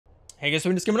Hey guys,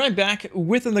 so I'm just coming right back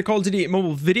with the Call of Duty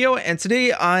mobile video, and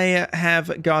today I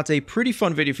have got a pretty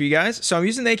fun video for you guys. So I'm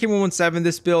using the AK117.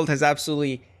 This build has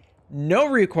absolutely no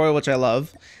recoil, which I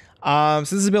love. So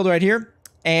this is a build right here,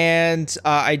 and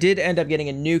I did end up getting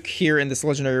a nuke here in this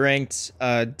legendary ranked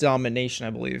domination, I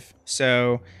believe.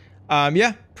 So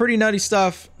yeah, pretty nutty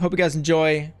stuff. Hope you guys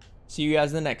enjoy. See you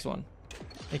guys in the next one.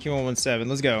 AK117,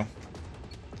 let's go.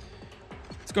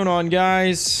 What's going on,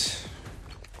 guys?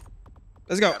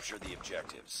 Let's go. Capture the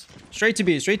objectives. Straight to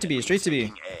B, straight to B, straight to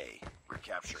B. A. We're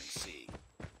capturing C.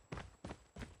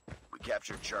 We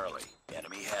captured Charlie.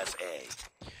 Enemy has A.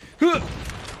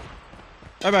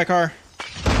 Bye bye, car.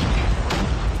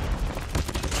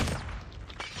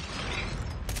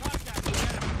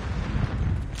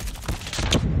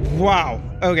 Wow.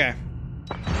 Okay.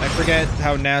 I forget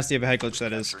how nasty of a head glitch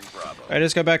that is. I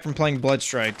just got back from playing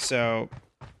Bloodstrike, so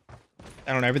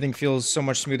I don't know, everything feels so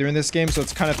much smoother in this game, so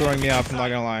it's kind of throwing me off, I'm not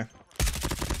gonna lie.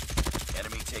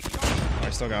 Enemy taking. Oh, I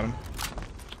still got him.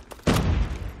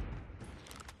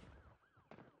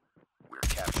 We're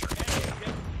capturing A.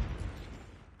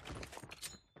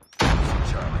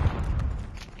 Charlie.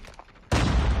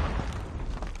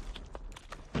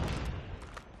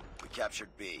 We captured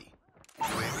B.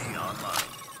 UAV online.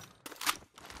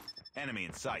 Enemy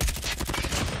in sight. Is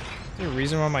there a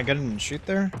reason why my gun didn't shoot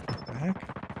there? What the heck?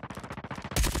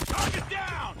 Target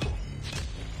down!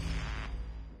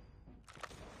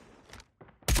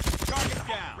 Target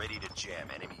down! Ready to jam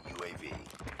enemy UAV.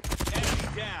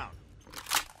 Enemy down!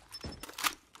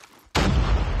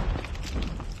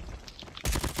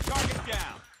 Target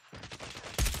down!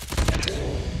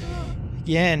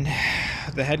 Again,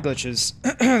 the head glitches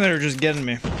that are just getting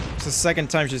me. It's the second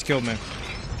time she's killed me.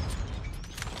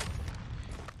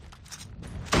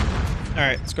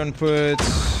 Alright, let's go and put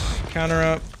counter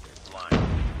up. Blind.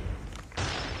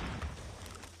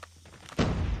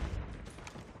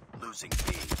 Losing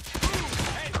B.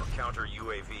 Our counter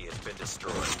UAV has been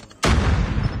destroyed.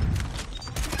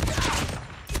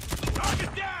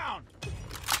 Target down!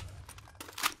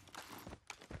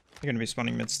 They're gonna be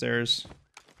spawning mid stairs.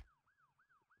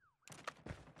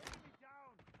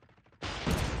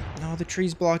 No, the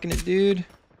tree's blocking it, dude.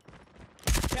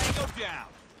 Tango down!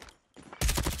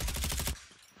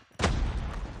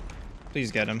 Please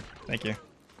get him. Thank you.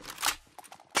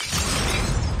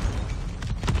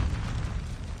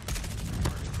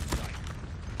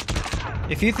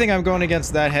 If you think I'm going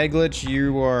against that head glitch,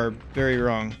 you are very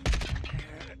wrong.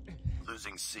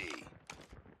 Losing C.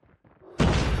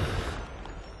 Enemy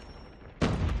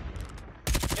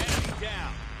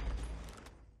down!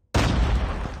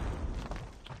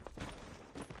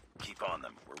 Keep on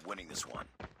them. We're winning this one.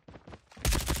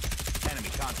 Enemy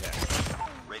contact.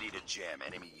 Ready to jam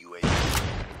enemy UAV.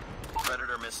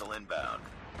 Predator missile inbound.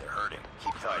 They're hurting.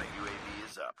 Keep fighting. UAV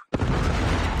is up.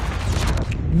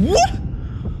 What?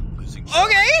 Losing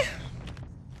Charlie. Okay.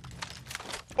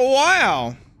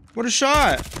 Wow. What a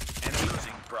shot. Enemy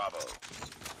losing Bravo.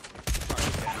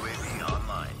 UAV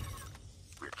online.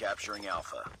 We're capturing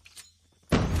Alpha.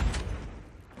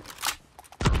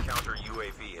 Counter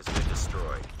UAV has been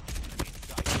destroyed.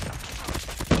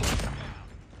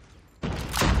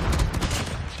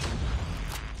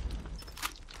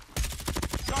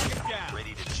 Target down!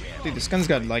 Ready to jam. Dude, this gun's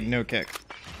got like no kick.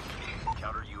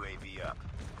 Counter UAV up.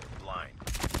 Blind.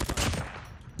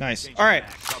 Nice. All right.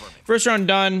 Cover me. First round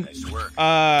done. Nice work.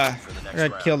 I For the next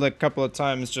got round. killed a couple of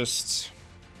times just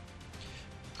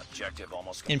Objective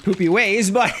almost in complete. poopy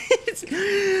ways, but it's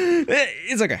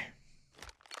okay.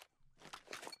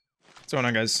 What's going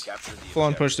on, guys? Capture the Full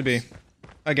on push to B. objectives.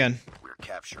 Again. We're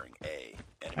capturing A.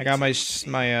 Enemy I got my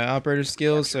taking C. operator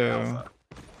skills, Capture so Alpha.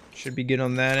 should be good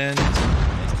on that end.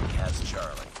 Enemy has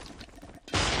Charlie.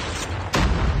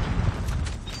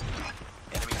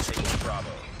 Enemy taking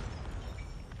Bravo.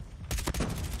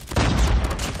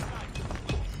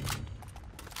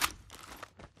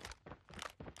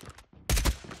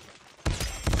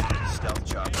 Stealth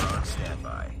chopper on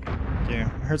standby. Yeah,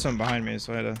 I heard something behind me,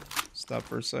 so I had to stop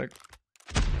for a sec.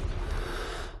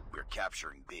 We're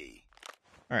capturing B.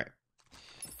 All right.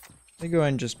 Let me go ahead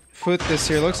and just put this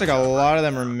here. Looks like a lot of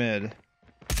them are mid.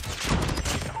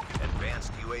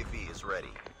 Advanced UAV is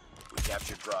ready. We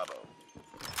captured Bravo.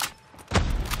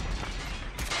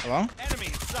 Hello? Enemy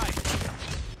in sight!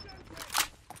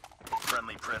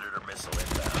 Friendly Predator missile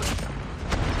inbound.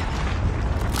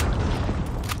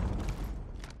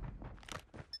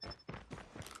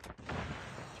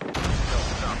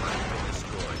 Stealth chopper has been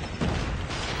destroyed.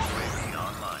 UAV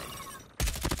online.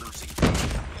 Losing B.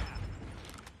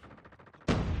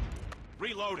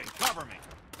 Reloading, cover me!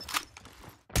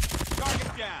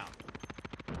 Target down!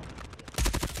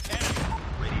 Enemy!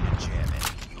 Ready to jam.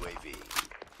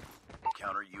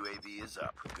 is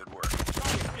up. Good work.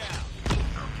 Target down.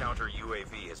 Our counter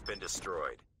UAV has been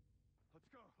destroyed.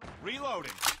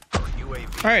 Reloading. Our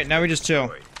UAV. All right, now we just chill.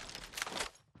 destroyed.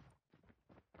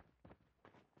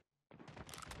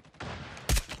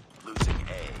 Losing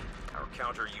A. Our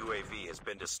counter UAV has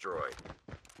been destroyed.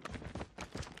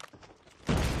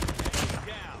 Enemy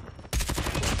down.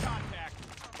 Enemy contact.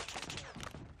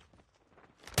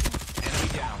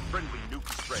 Enemy down. Friendly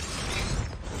nuke is ready.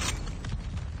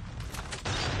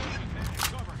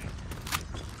 Cover me.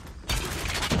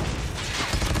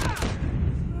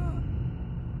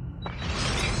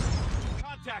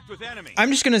 Contact with enemy.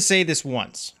 I'm just gonna say this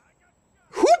once.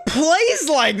 Who plays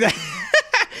like that?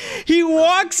 He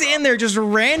walks in there, just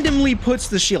randomly puts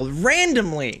the shield.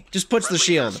 Randomly just puts the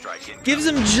shield. Gives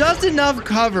him just enough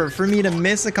cover for me to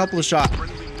miss a couple of shots.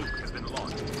 Friendly nuke has been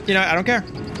launched. You know, I don't care.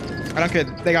 I don't care.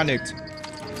 They got nuked.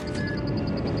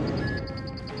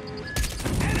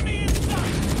 Enemy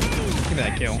inside. Give me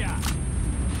that kill. Headshot.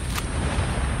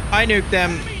 I nuked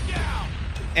them, Enemy down.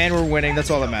 and we're winning. That's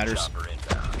all that matters. Chopper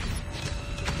inbound.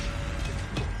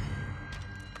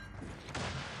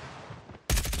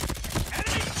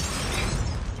 Enemy.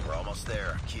 We're almost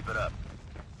there. Keep it up.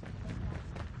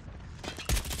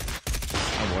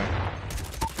 Oh boy.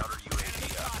 Counter UAV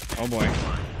up. Oh boy.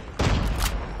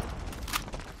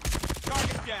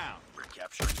 Target down. We're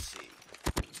capturing C.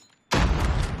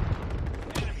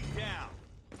 Enemy down.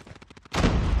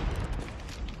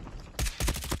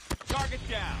 Target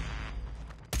down.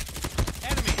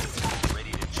 Enemy.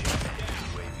 Ready to jam enemy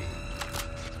UAV.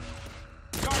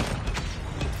 Target.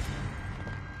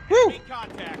 Woo! Enemy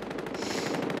contact.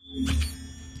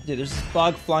 Dude, there's this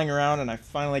bug flying around, and I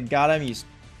finally got him. He's.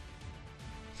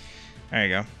 There you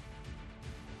go.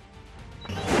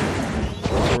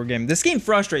 War game. This game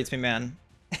frustrates me, man.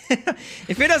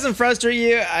 If it doesn't frustrate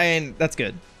you, I mean, that's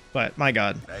good. But my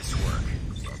God, Nice work.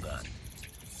 Well done.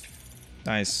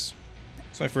 nice.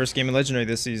 It's my first game in Legendary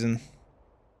this season.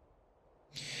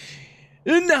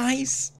 Nice.